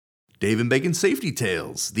Dave and Bacon Safety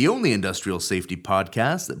Tales, the only industrial safety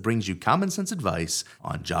podcast that brings you common sense advice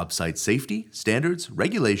on job site safety, standards,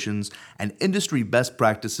 regulations, and industry best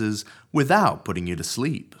practices without putting you to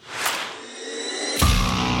sleep.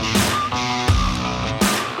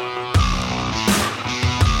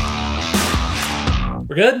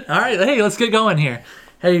 We're good? All right. Hey, let's get going here.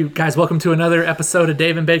 Hey, guys, welcome to another episode of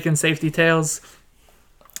Dave and Bacon Safety Tales.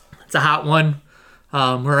 It's a hot one.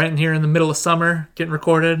 We're right in here in the middle of summer, getting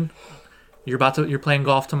recorded. You're playing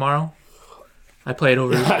golf tomorrow. I played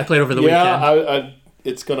over the weekend. Yeah,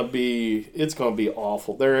 it's gonna be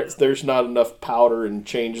awful. There's not enough powder and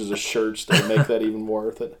changes of shirts to make that even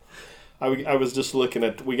worth it. I was just looking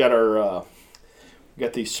at, we got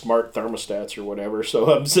these smart thermostats or whatever.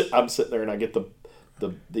 So I'm sitting there and I get it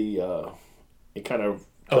kind of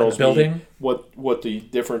tells me what the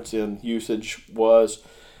difference in usage was.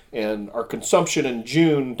 And our consumption in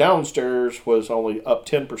June downstairs was only up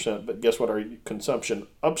 10%, but guess what our consumption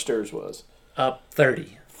upstairs was? Up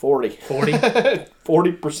 30. 40.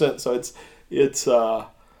 40%. So it's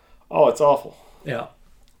awful. Yeah.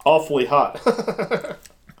 Awfully hot.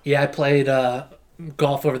 Yeah, I played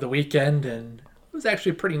golf over the weekend, and it was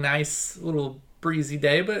actually a pretty nice little breezy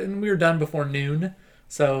day, and we were done before noon,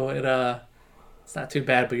 so it's not too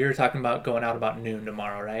bad. But you're talking about going out about noon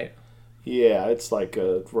tomorrow, right? Yeah, it's like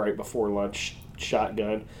a right before lunch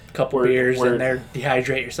shotgun. Couple beers in there,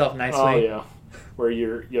 dehydrate yourself nicely. Oh yeah,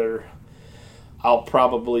 where I'll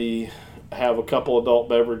probably have a couple adult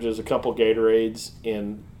beverages, a couple Gatorades,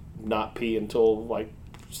 and not pee until like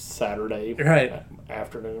Saturday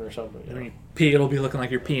afternoon or something. When you pee, it'll be looking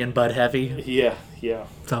like you're peeing Bud Heavy. Yeah.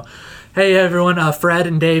 So, hey everyone, Fred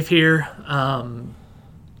and Dave here,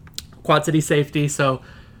 Quad City Safety. So,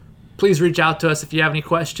 please reach out to us if you have any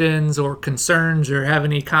questions or concerns or have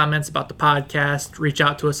any comments about the podcast. Reach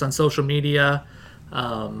out to us on social media.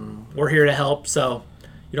 We're here to help, so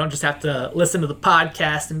you don't just have to listen to the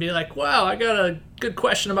podcast and be like, wow, I got a good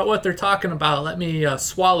question about what they're talking about. Let me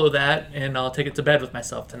swallow that, and I'll take it to bed with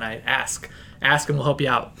myself tonight. Ask, and we'll help you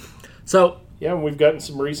out. So yeah, we've gotten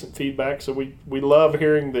some recent feedback, so we love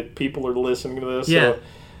hearing that people are listening to this. Yeah.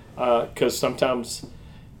 So, because sometimes,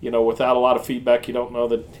 without a lot of feedback, you don't know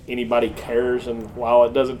that anybody cares. And while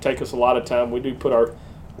it doesn't take us a lot of time, we do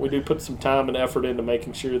put some time and effort into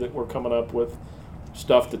making sure that we're coming up with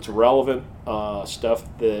stuff that's relevant, stuff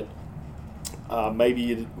that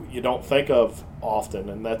maybe you don't think of often.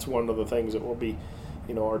 And that's one of the things that will be,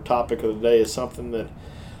 our topic of the day is something that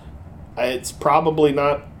it's probably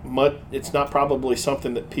not much. It's not probably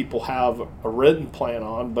something that people have a written plan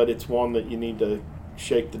on, but it's one that you need to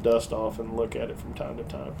shake the dust off and look at it from time to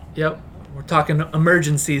time. Yep. We're talking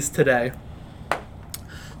emergencies today.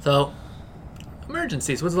 So,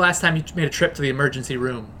 emergencies. When's the last time you made a trip to the emergency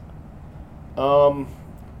room?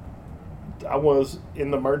 I was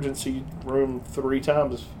in the emergency room 3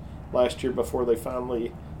 times last year before they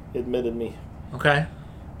finally admitted me. Okay.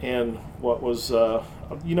 And what was, you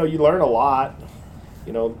learn a lot.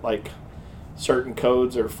 Like certain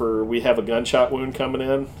codes are for, we have a gunshot wound coming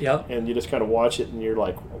in. Yep. And you just kind of watch it and you're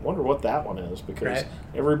like, I wonder what that one is, because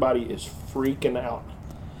everybody is freaking out.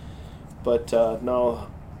 But no,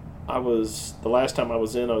 the last time I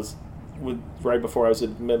was in, right before I was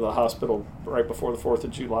admitted to the hospital, right before the 4th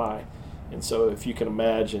of July. And so if you can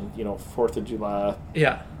imagine, 4th of July.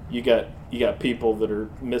 Yeah. You got people that are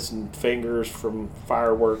missing fingers from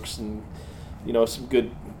fireworks and, some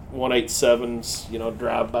good 187s,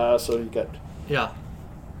 drive by. So you got,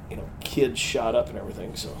 kids shot up and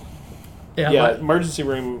everything. So, emergency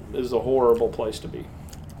room is a horrible place to be.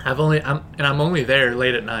 I'm only there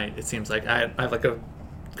late at night. It seems like I have like a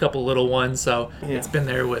couple little ones, so it's been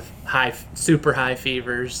there with super high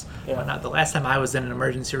fevers. Yeah. The last time I was in an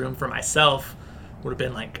emergency room for myself would have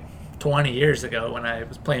been like 20 years ago when I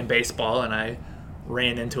was playing baseball and I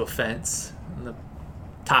ran into a fence and the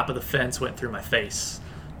top of the fence went through my face,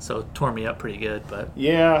 so it tore me up pretty good. But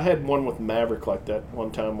yeah, I had one with Maverick like that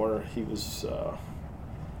one time where he was on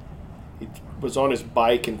his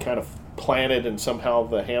bike and kind of planted, and somehow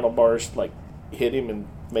the handlebars like hit him and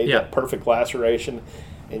made that perfect laceration.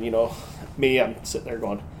 And I'm sitting there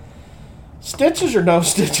going, stitches or no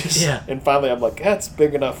stitches? Yeah. And finally I'm like, that's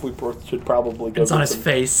big enough. We should probably go. It's on his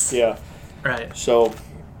face. Yeah. Right. So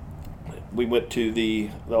we went to the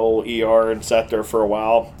old ER and sat there for a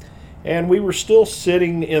while. And we were still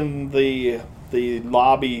sitting in the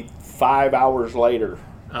lobby 5 hours later.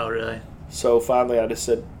 Oh, really? So finally I just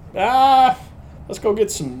said, let's go get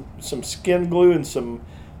some skin glue and some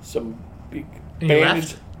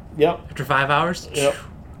bandage. Yep. After 5 hours? Yep.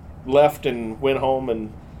 Left and went home,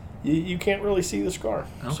 and you can't really see the scar.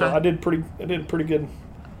 Okay. So I did pretty good.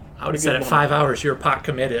 I would have said at 5 hours you were pot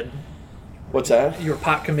committed. What's that? You were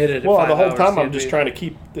pot committed. Well, at 5 the whole hours, time so I'm just trying to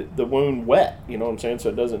keep the wound wet. You know what I'm saying? So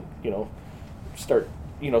it doesn't, start,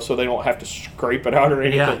 so they don't have to scrape it out or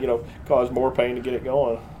anything. Yeah. Cause more pain to get it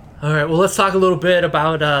going. All right. Well, let's talk a little bit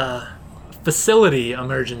about facility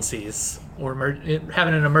emergencies or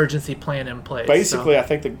having an emergency plan in place. Basically, I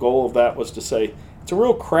think the goal of that was to say it's a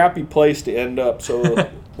real crappy place to end up.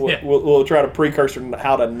 So we'll try to precursor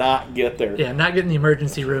how to not get there. Yeah, not get in the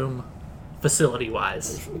emergency room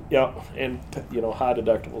facility-wise. Yeah, and high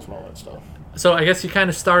deductibles and all that stuff. So I guess you kind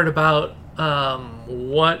of start about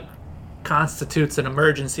what constitutes an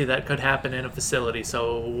emergency that could happen in a facility.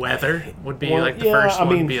 So weather would be the first one,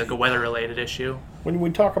 would be like a weather-related issue. When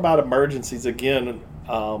we talk about emergencies, again,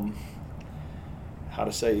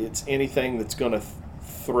 it's anything that's going to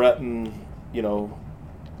threaten,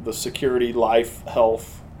 the security, life,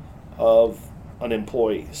 health of an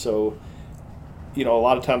employee. So, a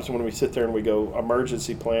lot of times when we sit there and we go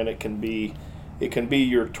emergency plan, it can be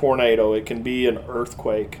your tornado, it can be an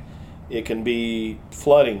earthquake, it can be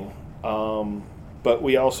flooding. But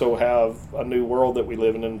we also have a new world that we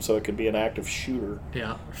live in, so it could be an active shooter.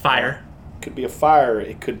 Yeah, fire. It could be a fire.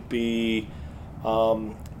 It could be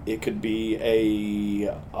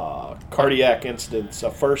a cardiac instance, a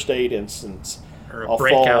first aid instance, or a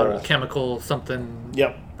breakout, a chemical something.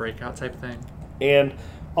 Yep. Breakout type thing. And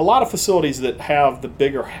a lot of facilities that have the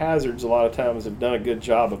bigger hazards, a lot of times have done a good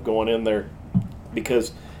job of going in there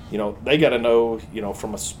because they got to know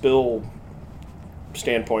from a spill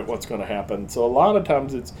standpoint what's going to happen. So a lot of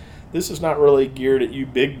times this is not really geared at you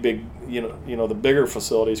big the bigger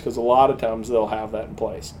facilities, because a lot of times they'll have that in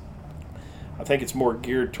place. I think it's more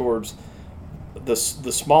geared towards the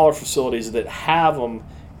smaller facilities that have them.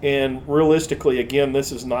 And realistically, again,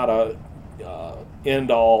 this is not a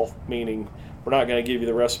end all, meaning we're not going to give you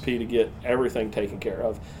the recipe to get everything taken care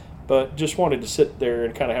of, but just wanted to sit there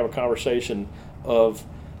and kind of have a conversation of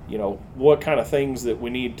what kind of things that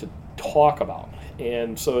we need to talk about.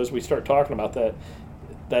 And so as we start talking about that,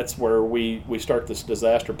 that's where we start this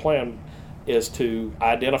disaster plan, is to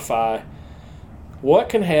identify what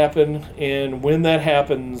can happen, and when that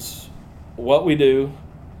happens, what we do,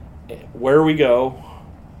 where we go,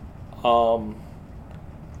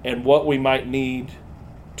 and what we might need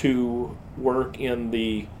to work in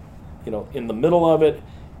the middle of it,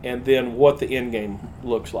 and then what the end game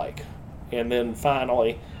looks like, and then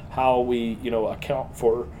finally how we account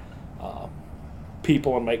for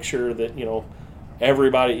people and make sure that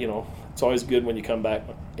everybody. It's always good when you come back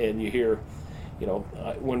and you hear,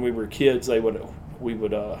 when we were kids,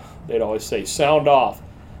 they'd always say sound off,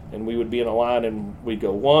 and we would be in a line and we'd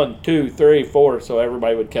go 1, 2, 3, 4, so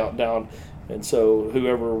everybody would count down. And so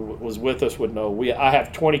whoever was with us would know. I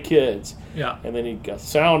have 20 kids. Yeah. And then you'd go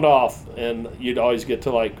sound off, and you'd always get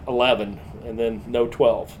to like 11, and then no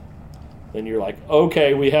 12. Then you're like,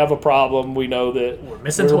 okay, we have a problem. We know that we're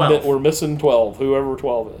missing 12. We're missing 12, whoever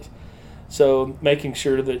 12 is. So making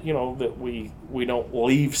sure that that we don't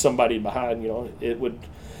leave somebody behind. It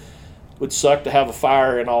would suck to have a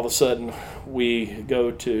fire, and all of a sudden we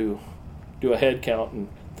go to do a head count and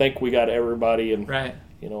think we got everybody, and right.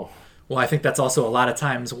 Well, I think that's also a lot of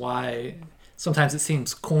times why sometimes it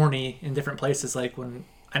seems corny in different places. Like when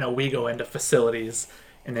I know we go into facilities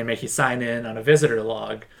and they make you sign in on a visitor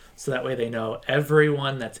log, so that way they know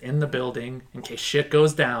everyone that's in the building in case shit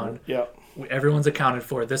goes down. Yeah. Everyone's accounted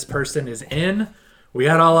for. This person is in. We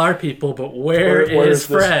got all our people, but where's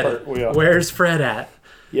Fred? Where's Fred at?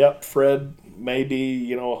 Yep, Fred may be,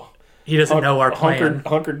 he doesn't know our plan.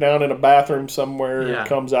 Hunkered down in a bathroom somewhere, and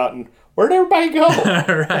comes out and, where'd everybody go?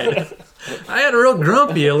 Right. I had a real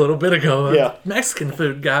grumpy a little bit ago. Yeah. Mexican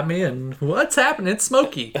food got me, and what's happening? It's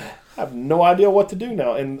smoky. I have no idea what to do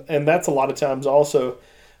now. And that's a lot of times also,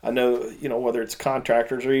 I know, whether it's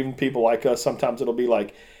contractors or even people like us, sometimes it'll be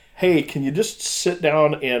like, hey, can you just sit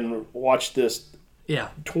down and watch this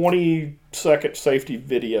 20-second safety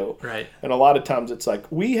video? Right. And a lot of times it's like,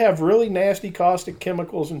 we have really nasty caustic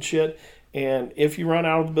chemicals and shit, and if you run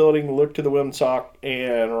out of the building, look to the windsock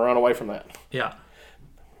and run away from that. Yeah.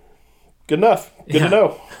 Good enough. Good to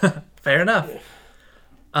know. Fair enough.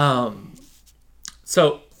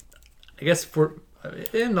 So I guess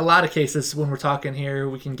in a lot of cases when we're talking here,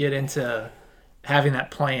 we can get into having that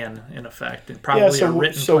plan in effect, and probably a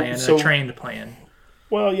written plan and a trained plan.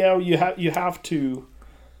 Well, yeah, you have to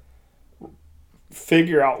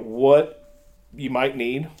figure out what you might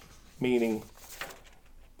need, meaning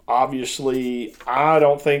obviously I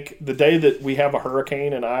don't think the day that we have a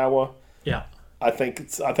hurricane in Iowa, I think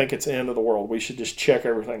it's the end of the world. We should just check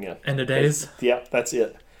everything in. End of days? Yeah, that's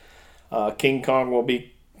it. King Kong will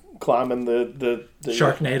be climbing the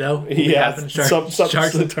Sharknado. Yeah,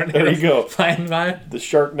 Sharks and tornadoes. There you go. Flying by. The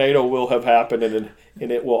Sharknado will have happened, and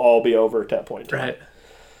it will all be over at that point in time. Right.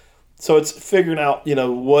 So it's figuring out,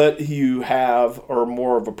 what you have or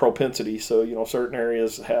more of a propensity. So, certain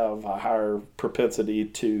areas have a higher propensity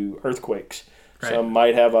to earthquakes. Right. Some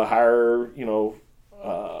might have a higher,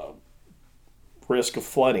 risk of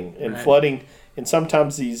flooding. And Right. flooding, and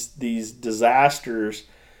sometimes these disasters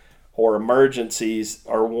or emergencies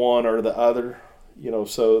are one or the other,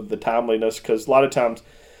 so the timeliness, because a lot of times,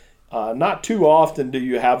 not too often do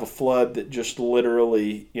you have a flood that just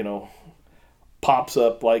literally, pops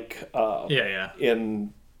up like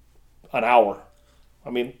in an hour. I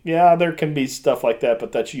mean, yeah, there can be stuff like that,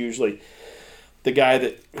 but that's usually the guy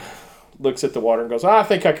that looks at the water and goes, I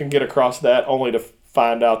think I can get across that, only to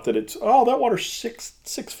find out that that water's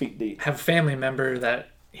six feet deep. I have a family member that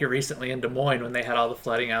here recently in Des Moines, when they had all the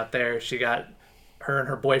flooding out there, her and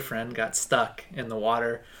her boyfriend got stuck in the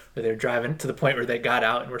water where they were driving to the point where they got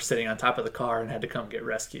out and were sitting on top of the car and had to come get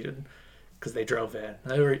rescued because they drove in.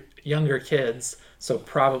 They were younger kids, so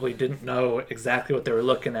probably didn't know exactly what they were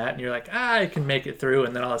looking at. And you're like, I can make it through.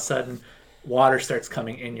 And then all of a sudden, water starts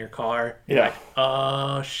coming in your car. You're like,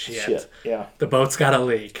 oh, shit. Yeah. The boat's got a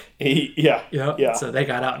leak. Yeah. Yeah. So they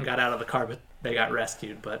got out and got out of the car, but they got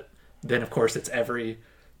rescued. But then, of course, it's every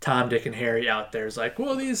Tom, Dick, and Harry out there is like,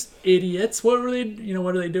 well, these idiots, what are they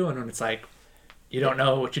doing? And it's like, you don't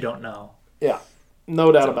know what you don't know. Yeah.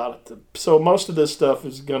 No doubt about it. So most of this stuff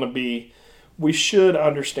is going to be, we should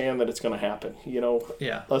understand that it's going to happen.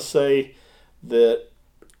 Yeah. Let's say that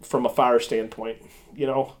from a fire standpoint,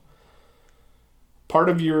 part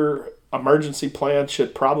of your emergency plan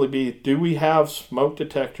should probably be, do we have smoke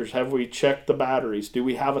detectors? Have we checked the batteries? Do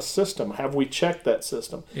we have a system? Have we checked that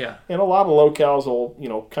system? Yeah. And a lot of locales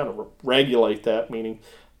will, kind of regulate that, meaning,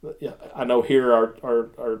 I know here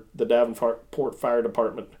the Davenport Fire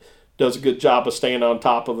Department does a good job of staying on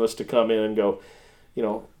top of us to come in and go,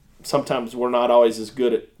 sometimes we're not always as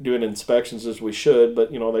good at doing inspections as we should,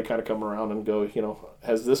 but, they kind of come around and go,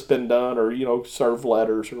 has this been done, or, serve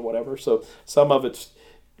letters or whatever. So some of it's,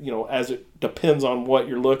 as it depends on what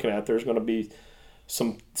you're looking at, there's going to be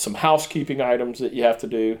some housekeeping items that you have to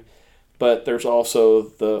do, but there's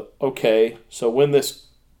also so when this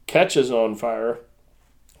catches on fire,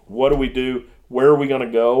 what do we do? Where are we going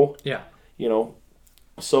to go? Yeah.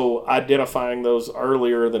 So identifying those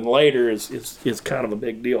earlier than later is kind of a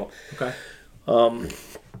big deal. Okay.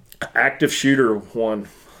 Active shooter one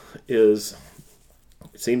is,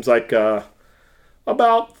 it seems like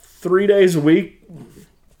about 3 days a week,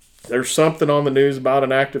 there's something on the news about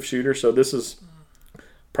an active shooter. So this is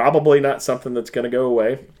probably not something that's going to go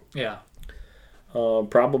away. Yeah.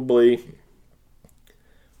 Probably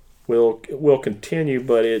will continue,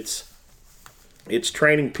 but it's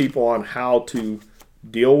training people on how to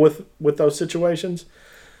deal with those situations,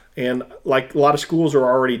 and like a lot of schools are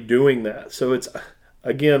already doing that. So it's,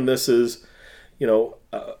 again, this is,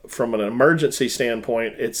 from an emergency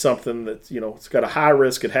standpoint, it's something that, it's got a high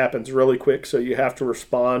risk. It happens really quick, so you have to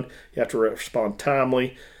respond. You have to respond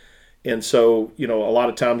timely. And so, a lot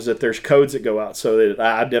of times that there's codes that go out so that it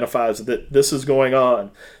identifies that this is going on.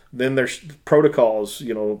 Then there's protocols,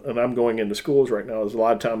 and I'm going into schools right now. There's a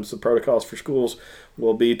lot of times the protocols for schools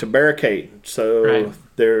will be to barricade. So right.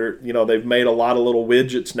 They've made a lot of little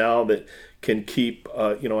widgets now that can keep,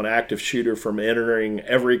 an active shooter from entering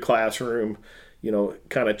every classroom,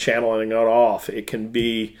 kind of channeling it off. It can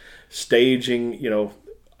be staging,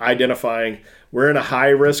 identifying, we're in a high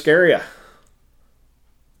risk area.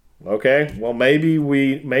 Okay, well, maybe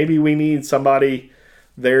we need somebody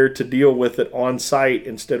there to deal with it on site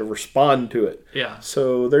instead of respond to it. Yeah.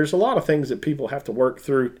 So there's a lot of things that people have to work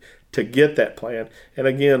through to get that plan. And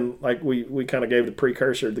again, like we kind of gave the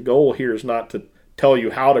precursor, the goal here is not to tell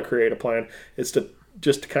you how to create a plan. It's to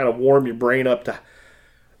kind of warm your brain up to,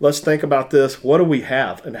 let's think about this. What do we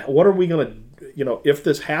have? And what are we going to, if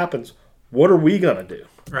this happens, what are we going to do?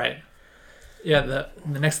 Right. Yeah.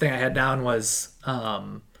 The next thing I had down was,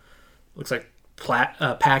 looks like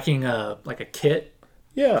packing a kit.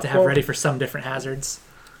 Yeah, to have ready for some different hazards.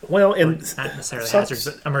 Well, and not necessarily hazards,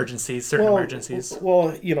 but emergencies, certain emergencies. Well,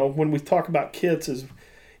 when we talk about kits,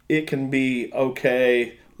 it can be,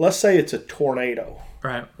 okay, let's say it's a tornado.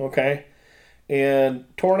 Right. Okay. And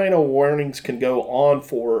tornado warnings can go on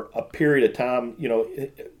for a period of time,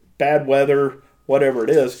 bad weather, whatever it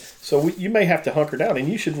is. So you may have to hunker down, and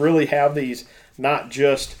you should really have these not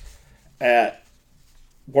just at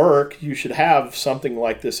work. You should have something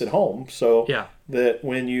like this at home, so that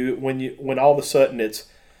when all of a sudden it's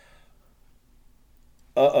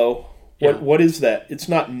What is that? It's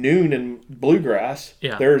not noon in bluegrass.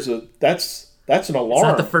 Yeah. That's an alarm. It's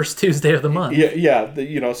not the first Tuesday of the month.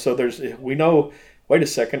 Yeah. So we know. Wait a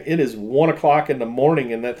second. It is 1 o'clock in the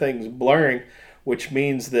morning, and that thing's blaring, which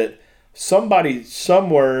means that somebody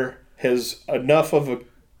somewhere has enough of a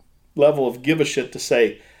level of give a shit to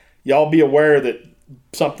say, y'all be aware that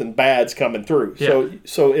something bad's coming through. Yeah.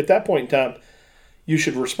 So at that point in time, you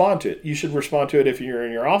should respond to it. You should respond to it if you're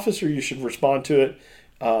in your office, or you should respond to it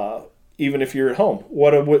even if you're at home.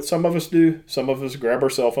 What some of us do, some of us grab our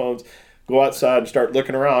cell phones, go outside and start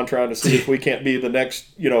looking around trying to see if we can't be the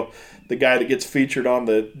next, the guy that gets featured on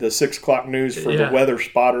the 6 o'clock news for the weather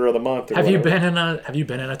spotter of the month. Have you been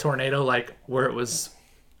in a tornado like where it was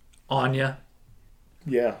on you?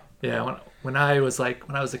 Yeah. Yeah. When I was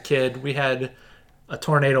a kid, we had a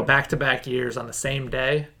tornado back-to-back years on the same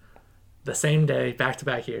day.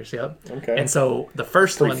 Back-to-back years. Yep. Okay. And so the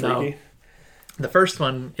first Pretty one freaky.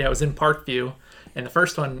 it was in Parkview, and the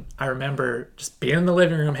first one I remember just being in the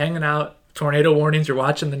living room, hanging out. Tornado warnings. You're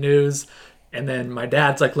watching the news, and then my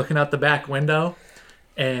dad's like looking out the back window,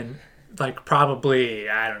 and like probably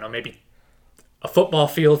I don't know, maybe a football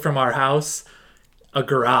field from our house, a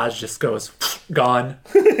garage just goes gone.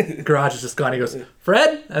 Garage is just gone. He goes,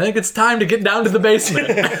 Fred, I think it's time to get down to the basement.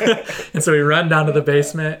 And so we run down to the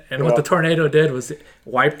basement, and what the tornado did was it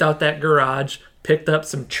wiped out that garage, picked up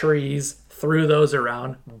some trees, threw those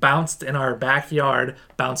around, bounced in our backyard,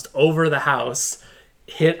 bounced over the house,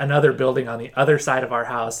 hit another building on the other side of our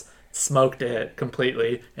house, smoked it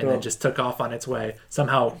completely, and then just took off on its way.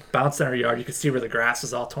 Somehow bounced in our yard. You could see where the grass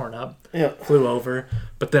was all torn up. Yeah. Flew over.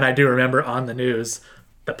 But then I do remember on the news,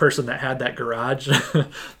 the person that had that garage,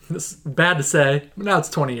 it's bad to say, but now it's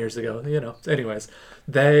 20 years ago, Anyways,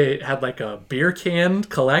 they had like a beer can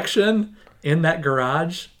collection in that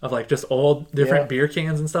garage of like just old different beer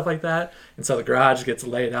cans and stuff like that. And so the garage gets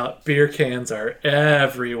laid out. Beer cans are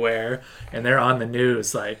everywhere, and they're on the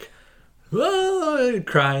news like, whoa,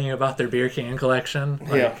 crying about their beer can collection.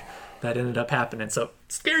 That ended up happening. So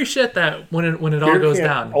scary shit that when it all goes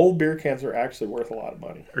down. Old beer cans are actually worth a lot of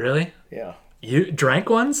money. Really? Yeah. You drank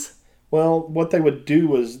ones? Well, what they would do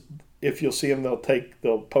was, if you'll see them, they'll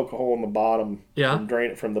poke a hole in the bottom and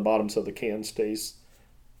drain it from the bottom so the can stays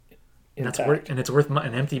intact. And it's worth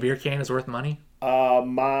an empty beer can is worth money?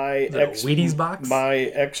 My Wheaties box? My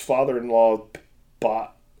ex-father-in-law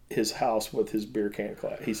bought his house with his beer can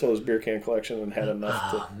collection. He sold his beer can collection and had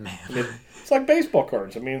enough to... man. It's like baseball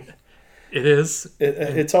cards. I mean... It is.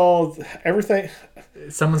 It's all... Everything...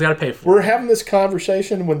 Someone's got to pay for it. We're having this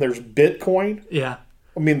conversation when there's Bitcoin. Yeah.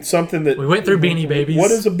 I mean, something that... We went through Beanie Babies. Well,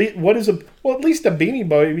 at least a Beanie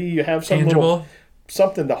Baby, you have something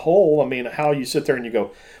to hold. I mean, how you sit there and you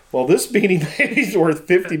go, well, this Beanie Baby's worth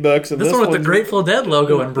 $50, and this one with the Grateful Dead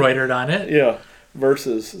logo embroidered on it. Yeah,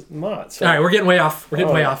 versus not. So, all right, we're getting way off.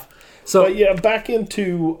 So, but yeah, back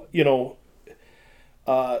into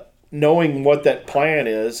knowing what that plan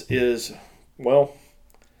is well,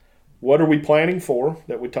 what are we planning for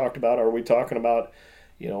that we talked about? Are we talking about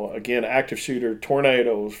again, active shooter,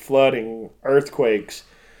 tornadoes, flooding, earthquakes?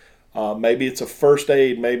 Maybe it's a first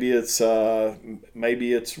aid. Maybe it's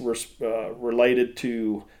related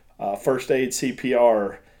to first aid,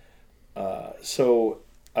 CPR. So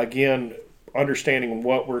again, understanding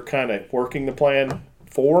what we're kind of working the plan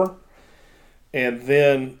for, and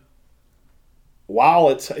then while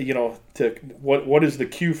it's what is the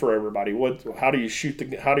cue for everybody? How do you shoot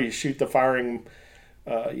the firing?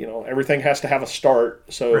 Everything has to have a start.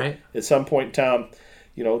 So At some point in time,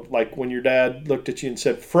 like when your dad looked at you and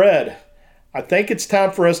said, Fred, I think it's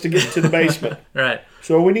time for us to get to the basement. Right.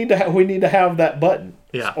 So we need to have that button.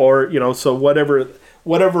 Yeah. Or, so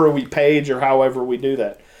whatever we page or however we do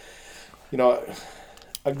that.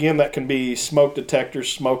 Again, that can be smoke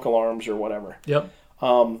detectors, smoke alarms, or whatever. Yep.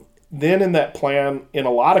 Then in that plan, in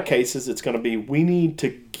a lot of cases, it's going to be, we need to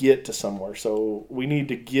get to somewhere. So we need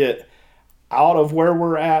to get out of where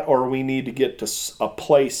we're at, or we need to get to a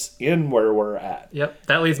place in where we're at. Yep.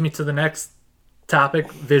 That leads me to the next topic,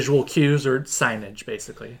 visual cues or signage,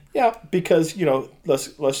 basically. Yeah, because,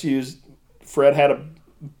 let's use, Fred had a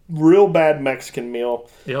real bad Mexican meal.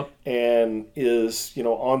 Yep. And is,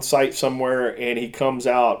 on site somewhere, and he comes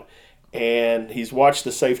out and he's watched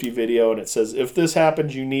the safety video and it says, if this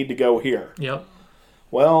happens, you need to go here. Yep.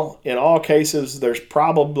 Well, in all cases, there's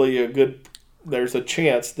probably there's a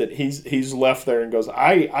chance that he's left there and goes,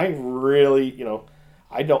 I really,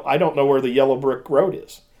 I don't know where the yellow brick road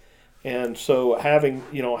is. And so having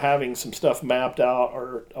some stuff mapped out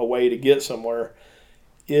or a way to get somewhere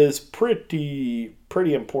is pretty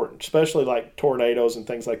important, especially like tornadoes and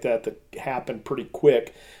things like that happen pretty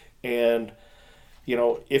quick. And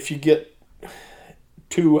if you get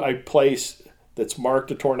to a place that's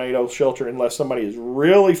marked a tornado shelter unless somebody has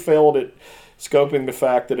really failed at scoping the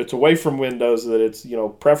fact that it's away from windows, that it's,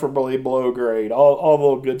 preferably below grade, all the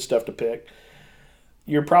little good stuff to pick.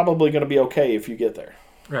 You're probably going to be okay if you get there.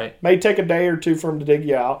 Right. May take a day or two for them to dig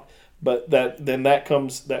you out, but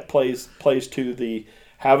that plays to the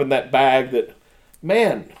having that bag that,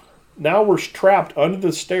 man, now we're trapped under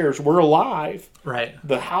the stairs. We're alive. Right.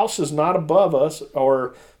 The house is not above us,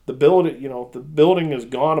 or the building is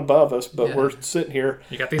gone above us, but we're sitting here.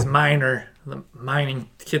 You got these mining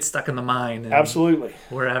kids stuck in the mine. And absolutely.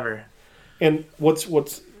 Wherever. And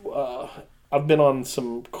I've been on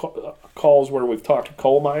some calls where we've talked to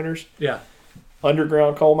coal miners. Yeah.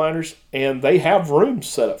 Underground coal miners, and they have rooms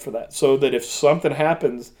set up for that, so that if something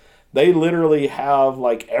happens, they literally have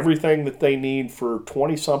like everything that they need for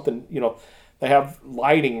 20 something. They have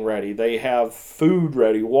lighting ready, they have food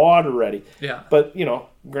ready, water ready. Yeah. But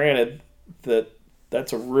granted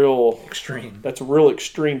that's a real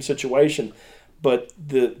extreme situation. But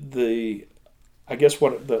the I guess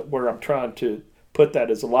where I'm trying to put that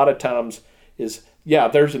is a lot of times is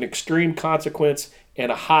there's an extreme consequence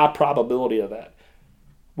and a high probability of that.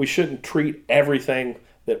 We shouldn't treat everything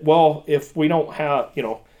that, if we don't have,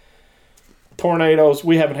 tornadoes,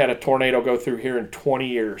 we haven't had a tornado go through here in 20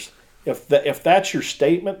 years. If that's your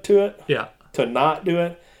statement to it, to not do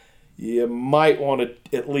it, you might want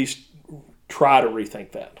to at least try to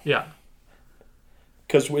rethink that. Yeah.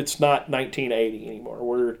 Because it's not 1980 anymore.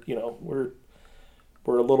 We're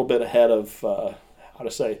a little bit ahead of,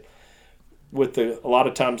 with a lot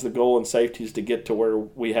of times the goal in safety is to get to where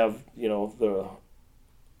we have,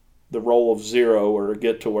 the roll of zero, or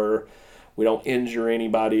get to where we don't injure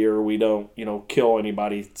anybody or we don't, kill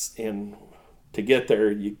anybody. And to get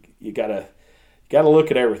there, you gotta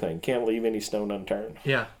look at everything. Can't leave any stone unturned.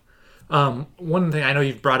 Yeah. One thing I know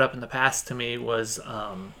you've brought up in the past to me was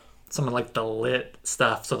something like the lit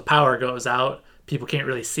stuff. So the power goes out. People can't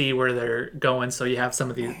really see where they're going, so you have some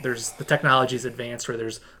of the technology's advanced where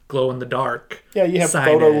there's glow in the dark. Yeah, you have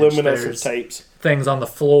signage, photoluminescent tapes. Things on the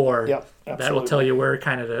floor that will tell you where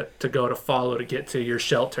kind of to go to follow to get to your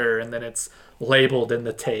shelter, and then it's labeled in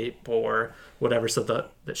the tape or whatever. So the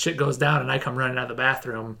shit goes down, and I come running out of the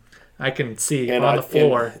bathroom, I can see on the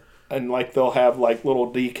floor. And like they'll have like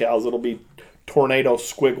little decals. It'll be tornado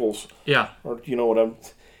squiggles. Yeah. Or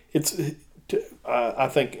I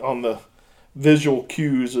think on the visual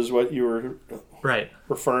cues is what you were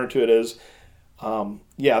referring to it as.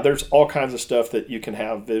 There's all kinds of stuff that you can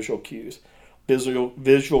have visual cues.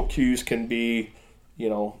 Visual cues can be,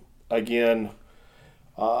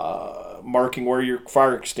 marking where your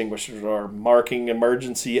fire extinguishers are, marking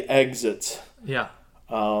emergency exits. Yeah.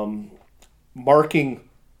 Marking,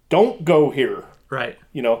 don't go here. Right.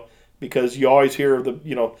 Because you always hear of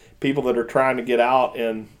the, people that are trying to get out,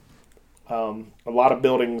 and a lot of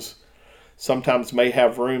buildings sometimes may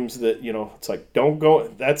have rooms that, it's like, don't go,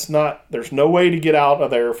 there's no way to get out of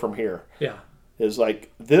there from here. Yeah. It's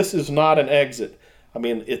like, this is not an exit. I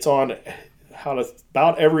mean, it's on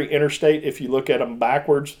about every interstate, if you look at them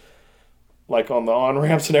backwards, like on the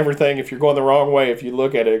on-ramps and everything, if you're going the wrong way, if you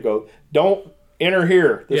look at it go, don't enter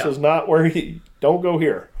here. This is not where don't go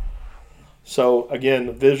here. So,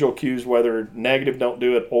 again, visual cues, whether negative, don't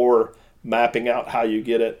do it, or mapping out how you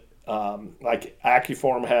get it. Like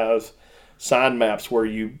Accuform has sign maps where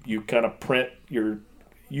you kind of print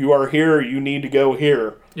you are here, you need to go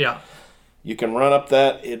here. Yeah. You can run up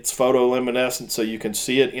that. It's photoluminescent, so you can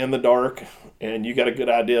see it in the dark, and you got a good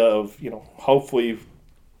idea of, hopefully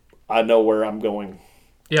I know where I'm going.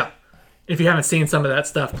 Yeah. If you haven't seen some of that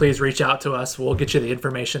stuff, please reach out to us. We'll get you the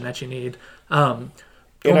information that you need. And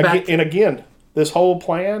again, this whole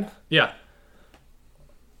plan. Yeah.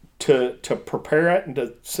 To prepare it and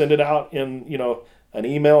to send it out in, an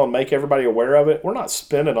email and make everybody aware of it, we're not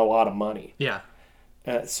spending a lot of money. Yeah.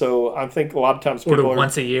 So I think a lot of times people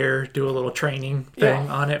once a year do a little training thing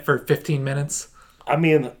on it for 15 minutes. I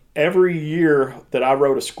mean, every year that I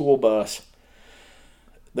rode a school bus,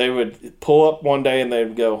 they would pull up one day and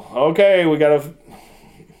they'd go, okay, we got to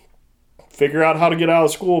figure out how to get out of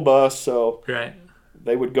the school bus. So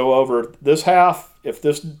they would go over this half. If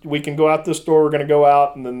we can go out this door, we're going to go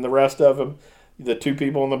out. And then the rest of them, the two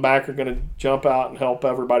people in the back are going to jump out and help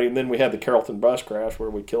everybody. And then we had the Carrollton bus crash where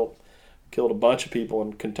we killed a bunch of people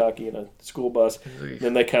in Kentucky in a school bus.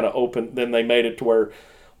 Then they kind of opened. Then they made it to where,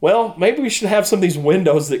 well, maybe we should have some of these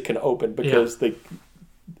windows that can open, because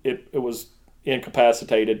it was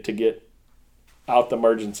incapacitated to get out the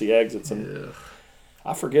emergency exits. And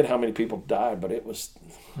I forget how many people died, but it was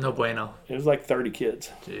no bueno. It was like 30 kids.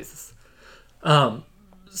 Jesus.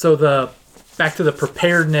 So back to the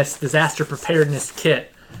disaster preparedness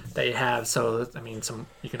kit that you have. So, I mean,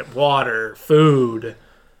 you can have water, food,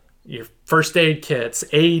 your first aid kits,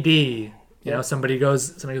 AED. You know, somebody goes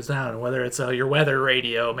down, whether it's your weather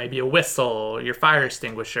radio, maybe a whistle, your fire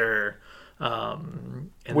extinguisher,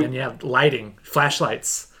 and then you have lighting,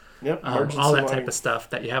 flashlights. Yep, all that type of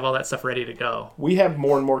stuff, that you have all that stuff ready to go. We have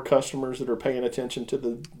more and more customers that are paying attention to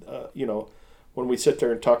the, when we sit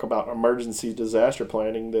there and talk about emergency disaster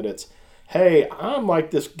planning, that it's, hey, I'm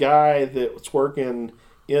like this guy that's working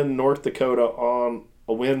in North Dakota on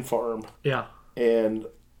a wind farm. Yeah. And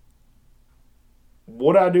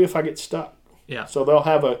what do I do if I get stuck? Yeah. So they'll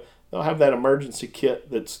have that emergency kit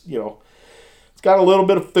that's, it's got a little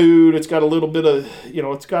bit of food. It's got a little bit of,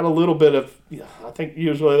 I think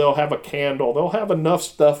usually they'll have a candle. They'll have enough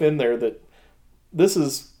stuff in there that this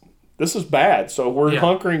is bad. So we're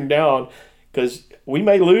hunkering down, because we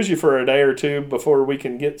may lose you for a day or two before we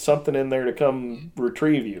can get something in there to come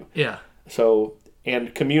retrieve you. Yeah. So,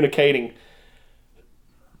 and communicating,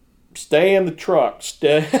 stay in the truck,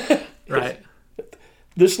 stay. Right.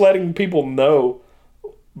 Just letting people know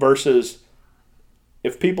versus,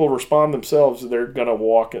 if people respond themselves, they're going to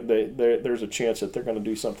walk. There's a chance that they're going to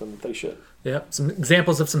do something that they should. Yeah. Some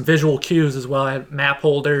examples of some visual cues as well. I have map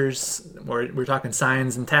holders, we're talking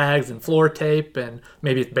signs and tags and floor tape, and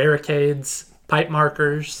maybe barricades, pipe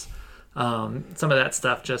markers. Some of that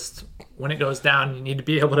stuff, just when it goes down, you need to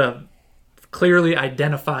be able to clearly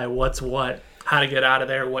identify what's what, how to get out of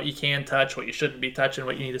there, what you can touch, what you shouldn't be touching,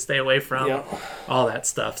 what you need to stay away from, all that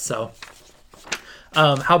stuff. So...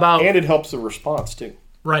 how about... And it helps the response, too.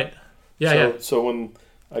 Right. Yeah, So when,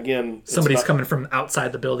 again... somebody's coming from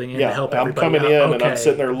outside the building in to help everybody I'm coming in and I'm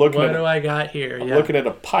sitting there looking what do I got here? I'm looking at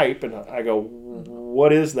a pipe and I go,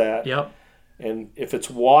 what is that? Yep. And if it's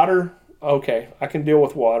water, okay, I can deal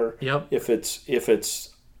with water. Yep. If it's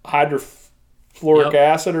hydrofluoric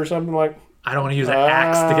acid or something like... I don't want to use an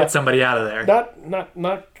axe to get somebody out of there.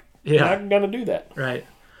 Not going to do that. Right.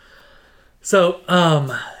 So,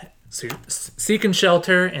 so you're seeking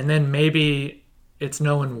shelter, and then maybe it's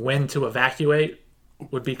knowing when to evacuate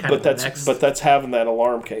would be kind of the next. But that's having that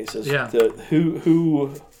alarm cases. Yeah.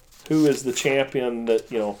 Who is the champion that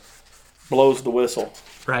blows the whistle?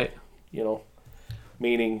 Right.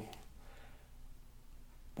 Meaning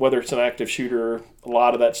whether it's an active shooter, a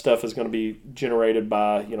lot of that stuff is going to be generated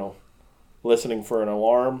by listening for an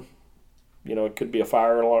alarm. It could be a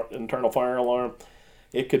fire alarm, internal fire alarm.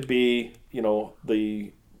 It could be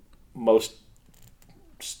the most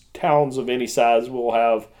towns of any size will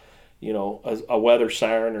have, a weather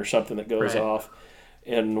siren or something that goes off.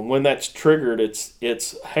 And when that's triggered,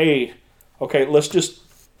 it's hey, okay, let's just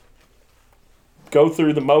go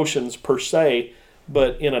through the motions per se,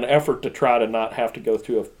 but in an effort to try to not have to go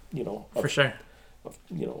through for sure.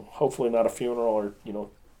 Hopefully not a funeral or,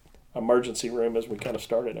 emergency room as we kind of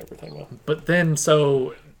started everything up. But then,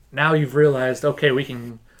 so now you've realized, okay,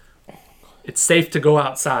 it's safe to go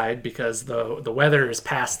outside because the weather is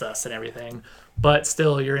past us and everything, but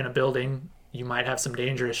still you're in a building. You might have some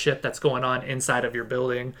dangerous shit that's going on inside of your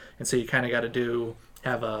building, and so you kind of got to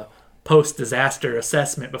have a post-disaster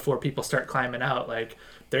assessment before people start climbing out. Like,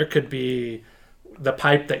 there could be the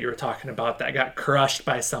pipe that you were talking about that got crushed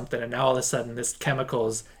by something, and now all of a sudden this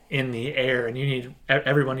chemical's in the air, and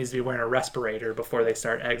everyone needs to be wearing a respirator before they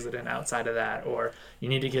start exiting outside of that, or you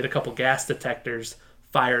need to get a couple gas detectors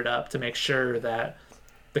fired up to make sure that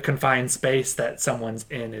the confined space that someone's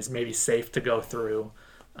in is maybe safe to go through.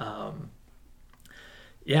 And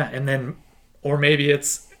then, or maybe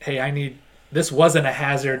it's, hey, this wasn't a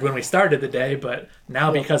hazard when we started the day, but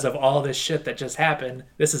now because of all this shit that just happened,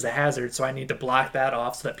 this is a hazard, so I need to block that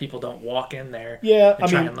off so that people don't walk in there and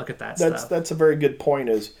try and look at that stuff. That's a very good point,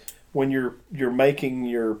 is when you're making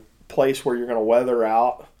your place where you're going to weather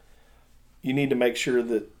out, you need to make sure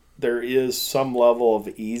that there is some level of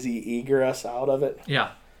easy egress out of it.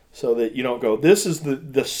 Yeah. So that you don't go, this is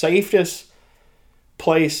the safest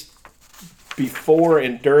place before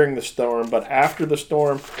and during the storm, but after the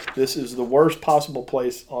storm, this is the worst possible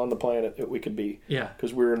place on the planet that we could be. Yeah.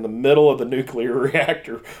 Because we're in the middle of the nuclear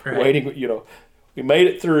reactor waiting, we made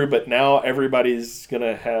it through, but now everybody's going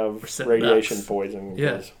to have radiation poisoning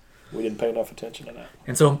because we didn't pay enough attention to that.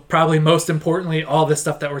 And so probably most importantly, all this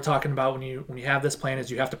stuff that we're talking about when you have this plan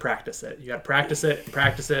is you have to practice it. You got to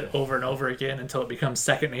practice it over and over again until it becomes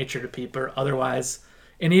second nature to people. Otherwise,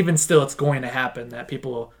 and even still, it's going to happen that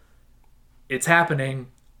people, it's happening,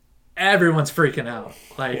 everyone's freaking out.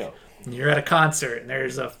 Like, you're at a concert and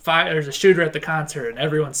there's a shooter at the concert and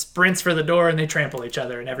everyone sprints for the door and they trample each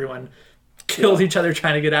other and everyone killed each other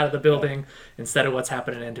trying to get out of the building instead of what's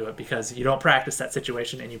happening into it, because you don't practice that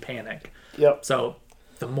situation and you panic. Yep. So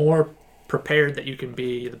the more prepared that you can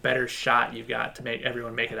be, the better shot you've got to make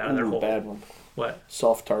everyone make it out of their hole. Bad one. What?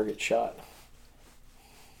 Soft target shot.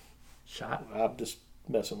 Shot? I'm just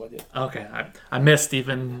messing with you. Okay. I missed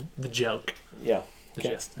even the joke. Yeah. The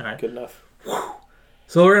gist. All right. Good enough.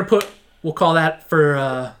 So we'll call that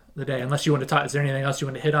for the day, unless you want to talk. Is there anything else you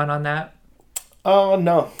want to hit on that? Oh,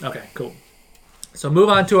 no. Okay, cool. So move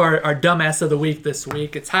on to our dumbass of the week this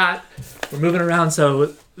week. It's hot. We're moving around,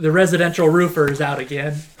 so the residential roofer is out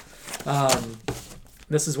again.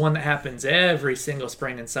 This is one that happens every single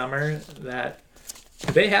spring and summer.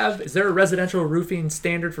 Is there a residential roofing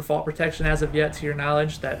standard for fault protection as of yet, to your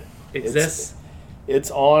knowledge, that exists?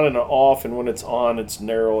 It's on and off, and when it's on, it's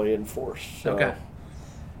narrowly enforced. So. Okay.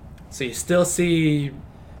 So you still see...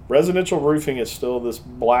 Residential roofing is still this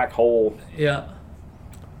black hole. Yeah.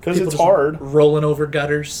 Because People it's just hard. Rolling over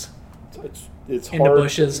gutters. It's into hard.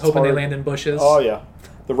 bushes, hoping they land in bushes. Oh, yeah.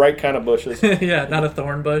 The right kind of bushes. Yeah, not a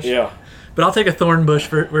thorn bush. Yeah. But I'll take a thorn bush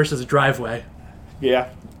versus a driveway. Yeah.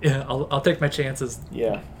 Yeah, I'll take my chances.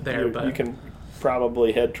 Yeah. There, but you can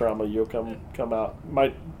probably head trauma. You'll come out.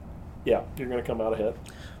 You're going to come out ahead.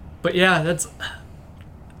 But yeah,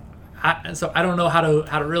 so I don't know how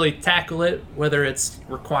to really tackle it. Whether it's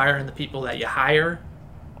requiring the people that you hire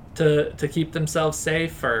to keep themselves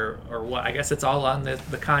safe, or what. I guess it's all on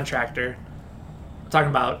the contractor. I'm talking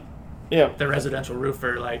about the residential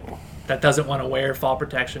roofer, like, that doesn't want to wear fall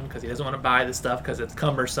protection because he doesn't want to buy the stuff because it's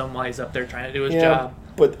cumbersome while he's up there trying to do his job.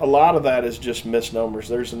 But a lot of that is just misnomers.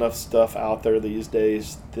 There's enough stuff out there these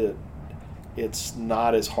days that it's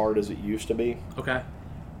not as hard as it used to be. Okay.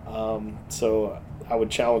 So I would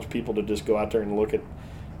challenge people to just go out there and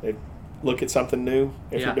look at something new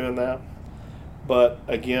if you're doing that. But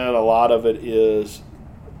again, a lot of it is,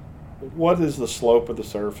 what is the slope of the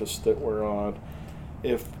surface that we're on?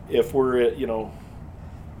 If we're at,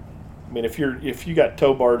 if you got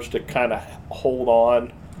tow bars to kind of hold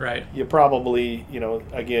on, right, you probably,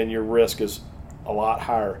 again, your risk is a lot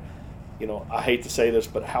higher. I hate to say this,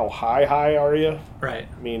 but how high are you? Right.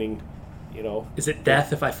 Meaning, is it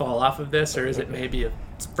death if I fall off of this, or is it maybe a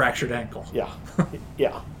fractured ankle? Yeah.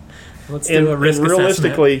 Yeah. Let's do a risk assessment.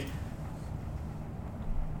 Realistically,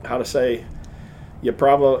 how to say, you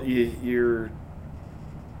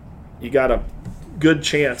got a good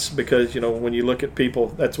chance, because when you look at people,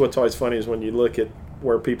 that's what's always funny, is when you look at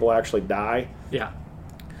where people actually die. Yeah.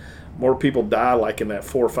 More people die like in that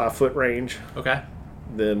 4 or 5 foot range. Okay.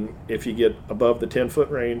 Than if you get above the 10-foot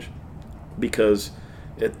range, because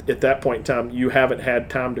at that point in time you haven't had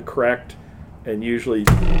time to correct, and usually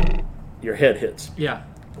your head hits. Yeah.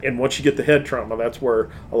 And once you get the head trauma, that's where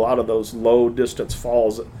a lot of those low distance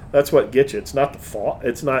falls, that's what gets you. It's not the fall.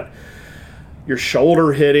 It's not your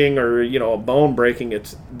shoulder hitting or a bone breaking.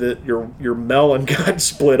 It's that your melon got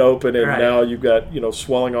split open, and now you've got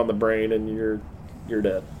swelling on the brain, and you're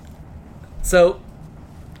dead. So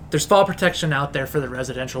there's fall protection out there for the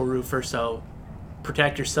residential roofer. So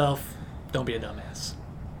protect yourself. Don't be a dumbass.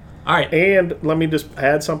 All right. And let me just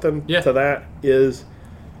add something to that, is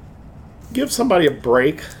give somebody a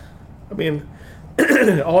break. I mean,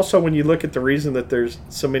 also when you look at the reason that there's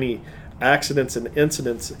so many accidents and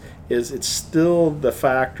incidents, is it's still the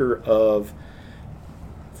factor of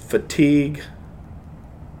fatigue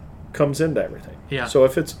comes into everything. Yeah. So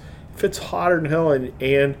if it's hotter than hell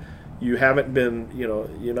and you haven't been,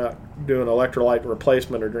 you're not doing electrolyte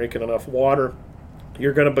replacement or drinking enough water,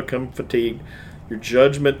 you're going to become fatigued. Your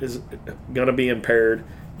judgment is going to be impaired.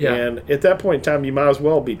 Yeah. And at that point in time, you might as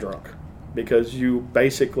well be drunk, because you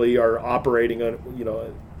basically are operating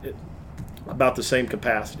on, about the same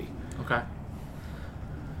capacity. Okay.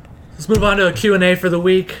 Let's move on to a Q&A for the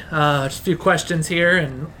week. Just a few questions here,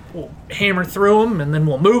 and we'll hammer through them, and then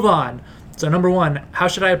we'll move on. So number 1, how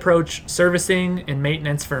should I approach servicing and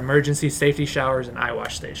maintenance for emergency safety showers and eye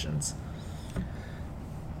wash stations?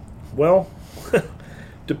 Well,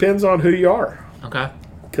 depends on who you are. Okay.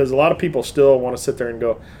 Because a lot of people still want to sit there and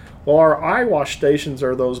go, well, our eye wash stations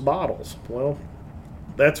are those bottles. Well,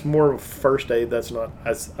 that's more of first aid. That's not,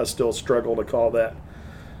 I still struggle to call that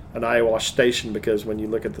an eye wash station, because when you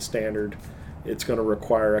look at the standard, it's going to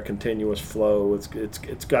require a continuous flow. It's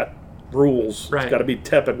got rules. Right. It's got to be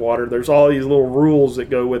tepid water. There's all these little rules that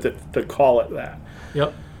go with it to call it that.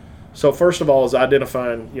 Yep. So first of all is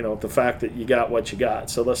identifying, the fact that you got what you got.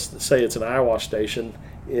 So let's say it's an eye wash station.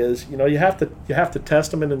 Is you have to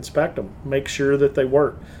test them and inspect them. Make sure that they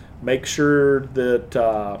work. Make sure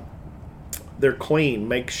that they're clean.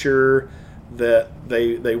 Make sure that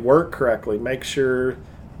they work correctly. Make sure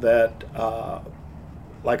that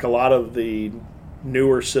like a lot of the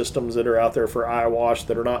newer systems that are out there for eye wash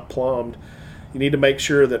that are not plumbed, you need to make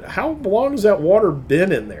sure that how long has that water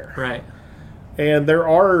been in there? Right. And there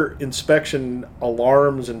are inspection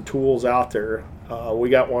alarms and tools out there. We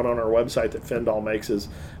got one on our website that Fendall makes. Is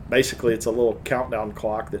basically it's a little countdown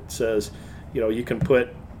clock that says, you can put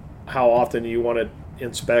how often you want to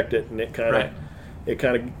inspect it, and it kind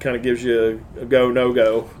of gives you a go no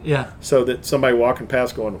go. Yeah. So that somebody walking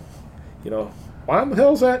past going, why in the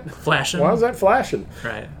hell is that flashing? Why is that flashing?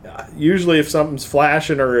 Right. Usually, if something's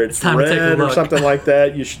flashing or it's red or something like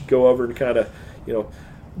that, you should go over and kind of,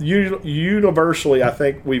 universally, I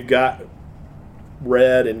think we've got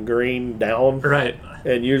red and green down. Right.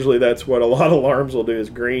 And usually that's what a lot of alarms will do is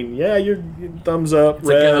green. Yeah, your thumbs up, it's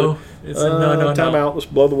red. A go. It's a no. Time out. Let's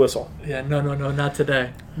blow the whistle. Yeah, no, not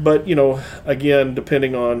today. But again,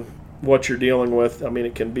 depending on what you're dealing with, I mean,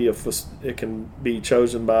 it can be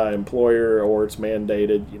chosen by employer or it's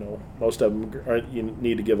mandated. Most of them you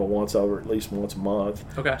need to give a once over at least once a month.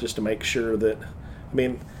 Okay. Just to make sure that,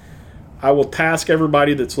 I will task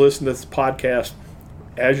everybody that's listening to this podcast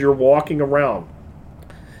as you're walking around.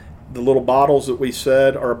 The little bottles that we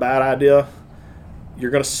said are a bad idea.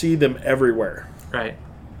 You're going to see them everywhere. Right.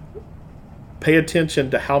 Pay attention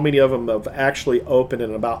to how many of them have actually opened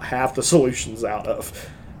and about half the solutions out of.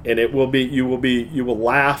 And you will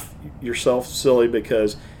laugh yourself silly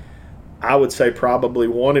because I would say probably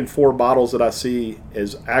 1 in 4 bottles that I see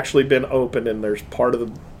has actually been opened and there's part of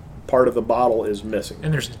the bottle is missing.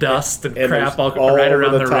 And there's dust and crap all right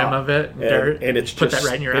around the rim of it. And dirt. And it's put just, that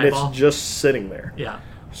right in your and eyeball. It's just sitting there. Yeah.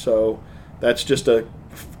 So that's just a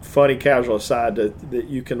funny casual aside that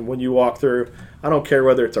you can, when you walk through, I don't care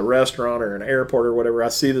whether it's a restaurant or an airport or whatever, I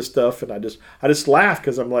see this stuff and I just laugh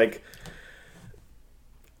because I'm like,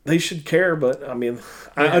 they should care, but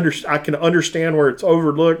I can understand where it's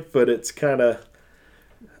overlooked, but it's kind of.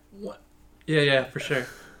 Yeah, for sure.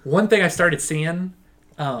 One thing I started seeing,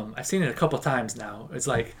 I've seen it a couple times now. It's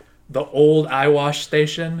like the old eye wash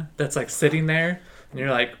station that's like sitting there, and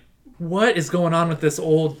you're like, what is going on with this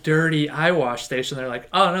old dirty eye wash station? They're like,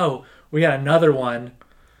 oh no, we got another one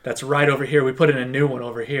that's right over here. We put in a new one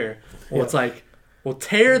over here. Well, It's like, well,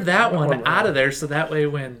 tear that one out of there so that way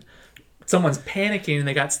when someone's panicking and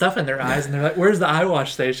they got stuff in their eyes and they're like, where's the eye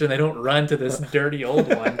wash station? They don't run to this dirty old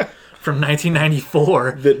one from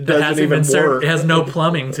 1994 that doesn't even work. It has no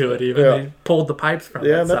plumbing to it even. Yeah. They pulled the pipes from it.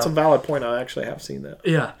 Yeah, that's a valid point. I actually have seen that.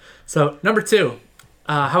 Yeah. So, number 2.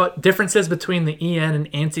 How about differences between the EN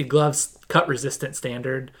and ANSI gloves cut resistant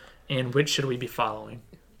standard, and which should we be following?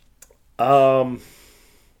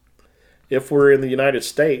 If we're in the United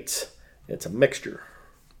States, it's a mixture.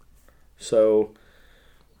 So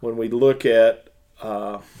when we look at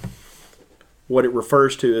what it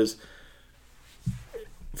refers to is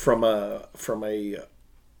from a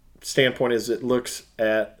standpoint is it looks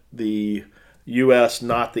at the U.S.,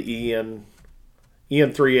 not the EN.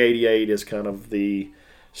 EN 388 is kind of the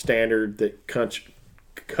standard that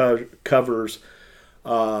covers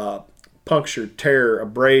puncture, tear,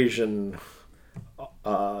 abrasion,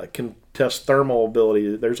 can test thermal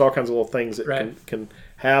ability. There's all kinds of little things that can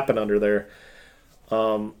happen under there.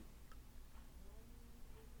 When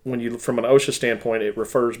you, from an OSHA standpoint, it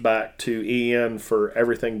refers back to EN for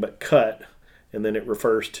everything but cut, and then it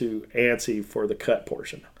refers to ANSI for the cut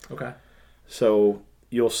portion. Okay. So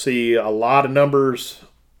you'll see a lot of numbers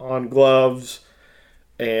on gloves,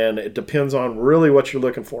 and it depends on really what you're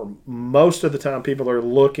looking for. Most of the time, people are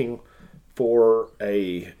looking for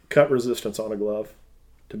a cut resistance on a glove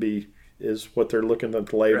is what they're looking at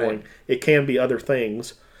the labeling. Right. It can be other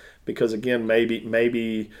things because, again,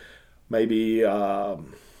 maybe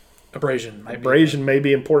abrasion may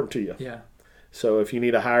be important to you. Yeah. So if you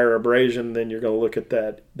need a higher abrasion, then you're going to look at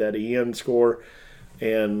that EN score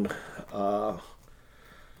and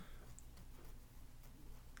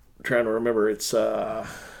trying to remember, it's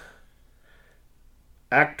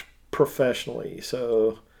act professionally.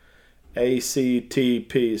 So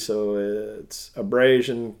ACTP. So it's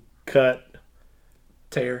abrasion, cut,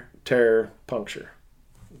 tear, puncture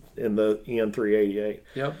in the EN 388.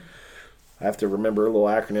 Yep. I have to remember a little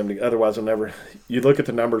acronym. Otherwise, you look at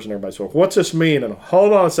the numbers and everybody's like, what's this mean? And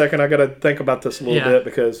hold on a second, I got to think about this a little bit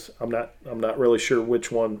because I'm not really sure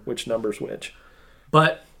which number's which.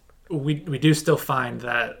 But we do still find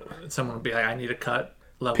that someone will be like, I need a cut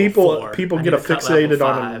level 4. People get fixated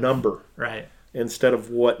on a number. Right. Instead of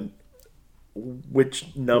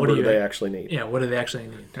which number they actually need. Yeah, what do they actually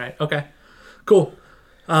need? Right. Okay. Cool.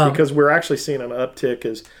 Because we're actually seeing an uptick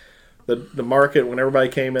is the market, when everybody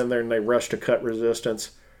came in there and they rushed to cut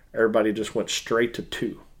resistance, everybody just went straight to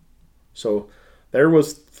 2. So there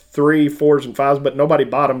was 3, 4s, and 5s, but nobody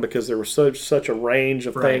bought them because there was such a range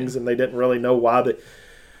of Right. things, and they didn't really know why.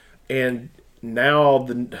 And now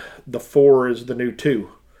the 4 is the new 2.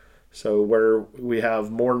 So where we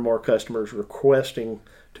have more and more customers requesting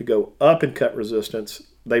to go up in cut resistance,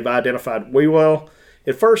 they've identified,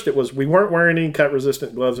 at first it was we weren't wearing any cut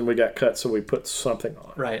resistant gloves and we got cut, so we put something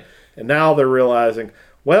on. Right. And now they're realizing,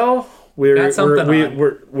 well, we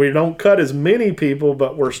don't cut as many people,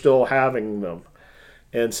 but we're still having them.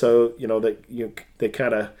 And so,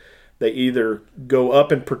 they either go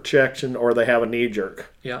up in protection or they have a knee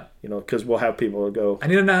jerk. Yeah. Because we'll have people who go, I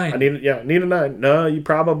need a 9. I need a 9. No, you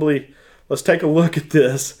probably, let's take a look at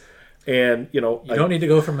this. And, You don't need to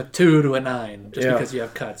go from a 2 to a 9 just because you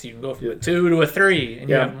have cuts. You can go from a 2 to a 3. And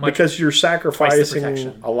you have because you're sacrificing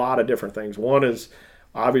protection. a lot of different things. One is,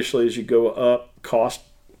 obviously, as you go up,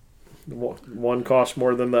 one costs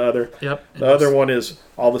more than the other. Yep. The other one is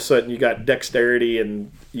all of a sudden you got dexterity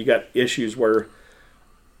and you got issues where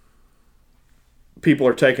people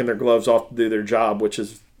are taking their gloves off to do their job, which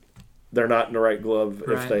is they're not in the right glove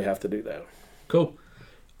if they have to do that. Cool.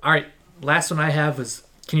 All right. Last one I have is,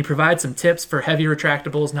 can you provide some tips for heavy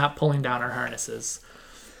retractables not pulling down our harnesses?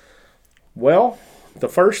 Well, the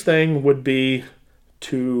first thing would be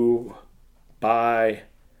to buy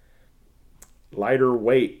lighter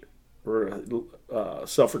weight or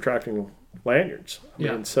self-retracting lanyards. I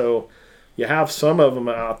mean, so you have some of them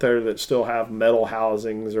out there that still have metal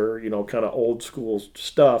housings or, kind of old school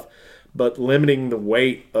stuff, but limiting the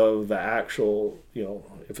weight of the actual,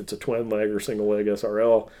 if it's a twin leg or single leg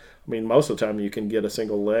SRL, I mean, most of the time you can get a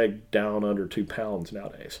single leg down under 2 pounds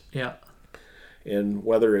nowadays. Yeah. And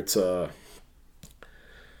whether it's trying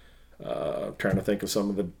to think of some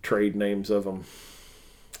of the trade names of them.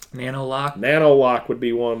 Nano-Lock. Nano-Lock would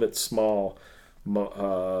be one that's small.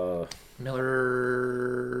 Miller.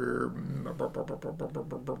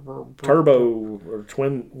 Turbo or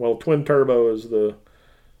twin. Well, twin turbo is the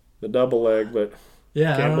double leg, but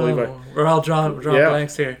can't believe we're all drawing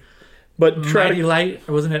blanks here. But Mighty Light,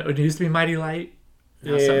 or wasn't it? It used to be Mighty Light.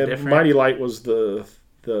 Mighty Light was the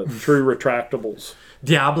true retractables.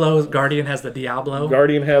 Diablo, Guardian has the Diablo.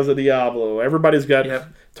 Guardian has the Diablo. Everybody's got.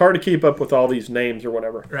 Yep. It's hard to keep up with all these names or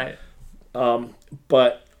whatever. Right.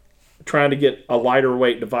 But trying to get a lighter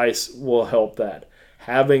weight device will help that.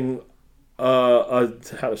 Having not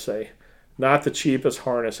the cheapest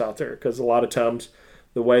harness out there, because a lot of times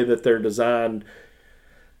the way that they're designed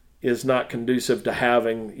is not conducive to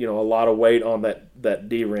having a lot of weight on that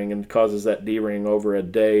D-ring, and causes that D-ring over a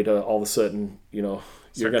day to all of a sudden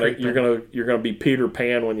you're gonna be Peter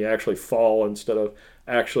Pan when you actually fall instead of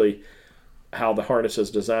actually how the harness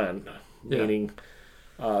is designed. Yeah. Meaning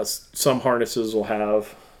some harnesses will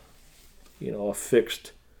have a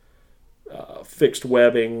fixed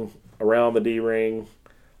webbing around the D-ring.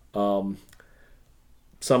 Some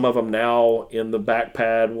of them now in the back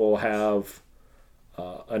pad will have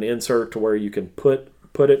an insert to where you can put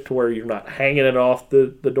it to where you're not hanging it off the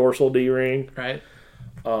dorsal D-ring. Right.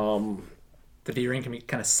 The D-ring can be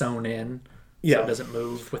kind of sewn in, so it doesn't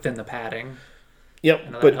move within the padding.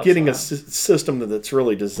 Yep, but getting a system that's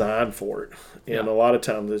really designed for it, and a lot of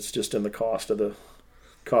times it's just in the cost of the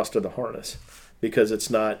harness, because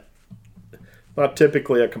it's not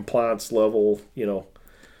typically a compliance level, $50,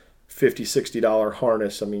 $60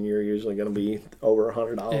 harness. I mean, you're usually going to be over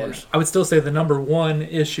 $100. Yeah. I would still say the number one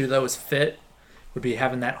issue, though, is fit. Would be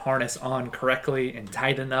having that harness on correctly and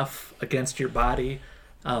tight enough against your body.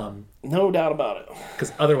 No doubt about it.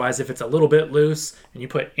 Because otherwise, if it's a little bit loose and you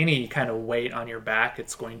put any kind of weight on your back,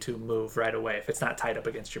 it's going to move right away if it's not tied up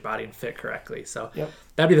against your body and fit correctly. So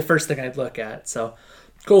that'd be the first thing I'd look at. So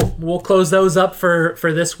cool. We'll close those up for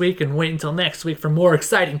this week and wait until next week for more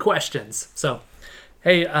exciting questions. So,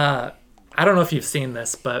 hey, I don't know if you've seen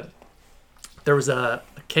this, but there was a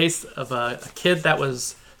case of a kid that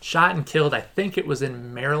was shot and killed. I think it was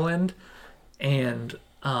in Maryland, and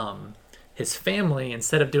his family,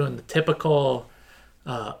 instead of doing the typical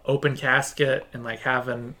open casket and like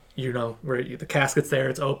having, where the casket's there,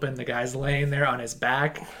 it's open, the guy's laying there on his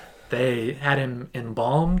back, they had him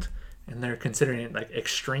embalmed, and they're considering it like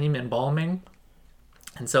extreme embalming.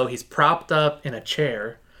 And so he's propped up in a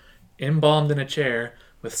chair, embalmed in a chair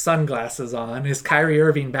with sunglasses on, his Kyrie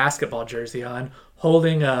Irving basketball jersey on,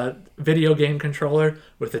 holding a video game controller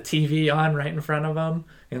with a TV on right in front of him,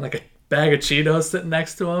 and like a bag of Cheetos sitting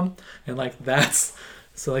next to him. And like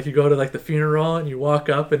so like you go to like the funeral and you walk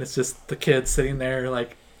up and it's just the kid sitting there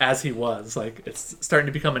like as he was. Like it's starting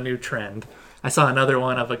to become a new trend. I saw another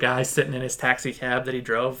one of a guy sitting in his taxi cab that he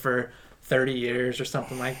drove for 30 years or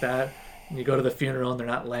something like that. And you go to the funeral and they're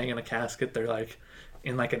not laying in a casket, they're like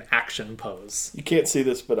in like an action pose. You can't see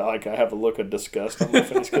this, but I have a look of disgust on my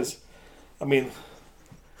face because, I mean,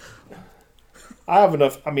 I have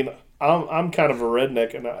enough. I mean, I'm kind of a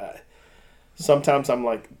redneck, and sometimes I'm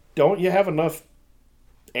like, don't you have enough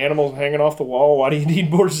animals hanging off the wall? Why do you need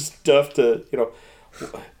more stuff to,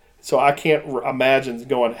 So I can't imagine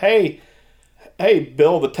going, hey,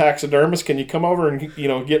 Bill, the taxidermist, can you come over and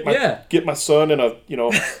get my son in a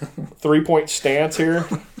 3-point stance here?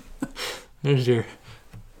 There's your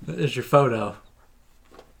photo.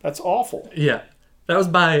 That's awful. Yeah, that was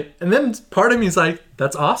and then part of me is like,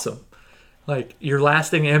 that's awesome. Like, your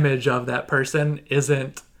lasting image of that person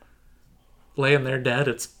isn't laying there dead;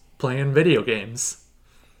 it's playing video games.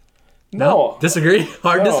 No, disagree.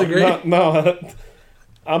 Disagree. No,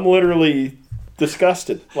 I'm literally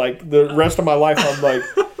disgusted. Like, the rest of my life, I'm like,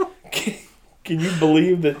 can you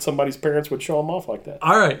believe that somebody's parents would show them off like that?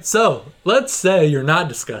 All right, so let's say you're not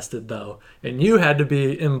disgusted, though, and you had to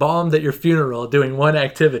be embalmed at your funeral doing one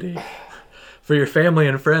activity for your family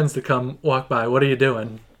and friends to come walk by. What are you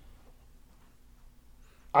doing?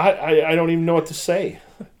 I don't even know what to say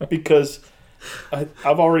because I've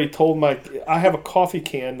already told I have a coffee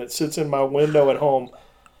can that sits in my window at home.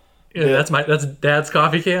 Yeah, that's Dad's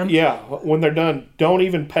coffee can? Yeah, when they're done, don't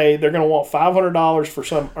even pay. They're going to want $500 for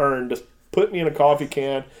some urn to put me in a coffee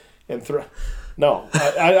can and throw. No,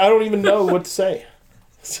 I don't even know what to say.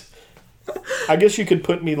 I guess you could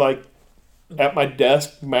put me like at my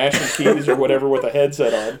desk mashing keys or whatever with a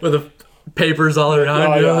headset on. With the papers all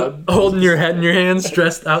around you, holding your head in your hands,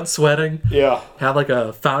 stressed out, sweating. Yeah. Have like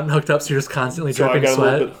a fountain hooked up so you're just constantly dripping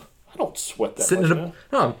sweat. I don't sweat that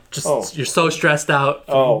much. You're so stressed out.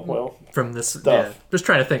 From this stuff. Yeah, just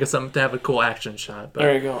trying to think of something to have a cool action shot. But,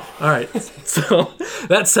 there you go. All right, so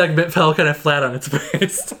that segment fell kind of flat on its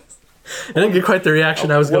face. I didn't get quite the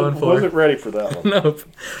reaction I was going for. Wasn't ready for that one. Nope.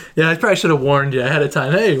 Yeah, I probably should have warned you ahead of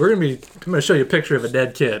time. Hey, I'm gonna show you a picture of a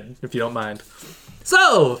dead kid, if you don't mind.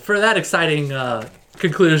 So, for that exciting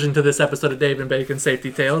conclusion to this episode of Dave and Bacon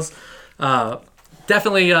Safety Tales,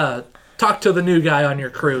 definitely talk to the new guy on your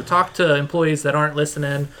crew. Talk to employees that aren't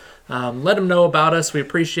listening. Let them know about us. We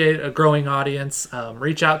appreciate a growing audience.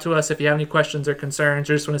 Reach out to us if you have any questions or concerns.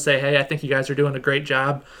 Or just want to say, hey, I think you guys are doing a great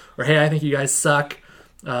job. Or, hey, I think you guys suck.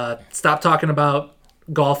 Stop talking about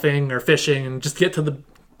golfing or fishing and just get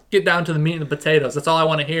down to the meat and the potatoes. That's all I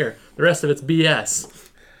want to hear. The rest of it's BS.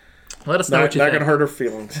 Let us know what you think. Not going to hurt her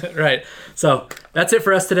feelings. Right. So that's it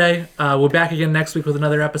for us today. We'll be back again next week with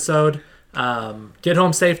another episode. Get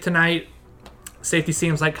home safe tonight. Safety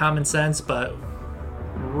seems like common sense, but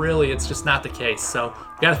really it's just not the case. So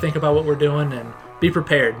we got to think about what we're doing and be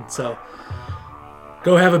prepared. So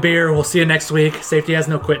go have a beer. We'll see you next week. Safety has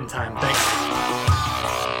no quitting time. Thanks.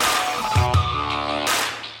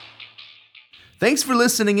 Thanks for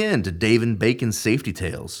listening in to Dave and Bacon Safety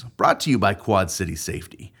Tales, brought to you by Quad City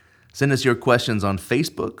Safety. Send us your questions on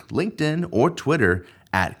Facebook, LinkedIn, or Twitter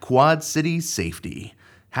at Quad City Safety.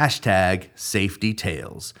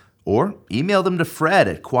 #SafetyTales. Or email them to Fred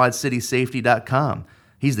at quadcitysafety.com.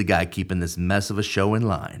 He's the guy keeping this mess of a show in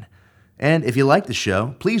line. And if you like the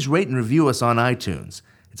show, please rate and review us on iTunes.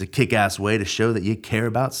 It's a kick-ass way to show that you care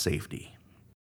about safety.